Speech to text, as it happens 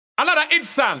a hit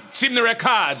song, chim the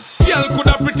records. Girl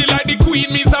coulda pretty like the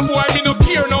queen, me's a boy, me no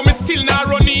care now, me still not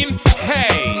running.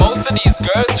 Hey, most of these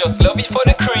girls just love you for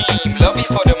the cream, love you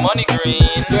for the money green.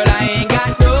 Girl, I ain't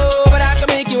got no, but I can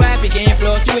make you happy. Can't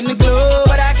floss you in the club,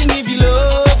 but I can give you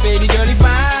love. Baby girl, you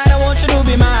fine, I want you to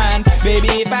be mine.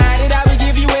 Baby, if I had it, I would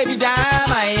give you every dime.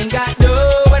 I ain't got no,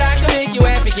 but I can make you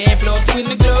happy. Can't floss you in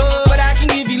the club, but I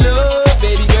can give you love.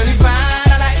 Baby girl, you fine,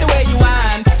 I like the way you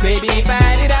whine. Baby, if I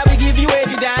had it, I would give you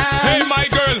every dime. Hey my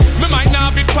girl, me might not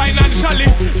have it financially.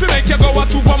 Fi make you go a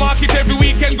supermarket every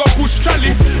weekend, go push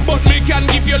trolley. But me can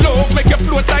give you love, make you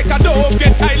float like a dove.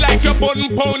 Get high like your bun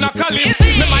pound a collie.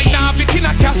 Me might not have it in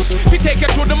a cash, fi take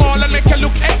you to the mall and make you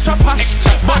look extra posh.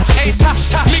 But hey tash,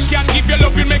 me can give you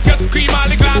love, it make you scream all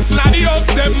the glass and the house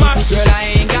them mash.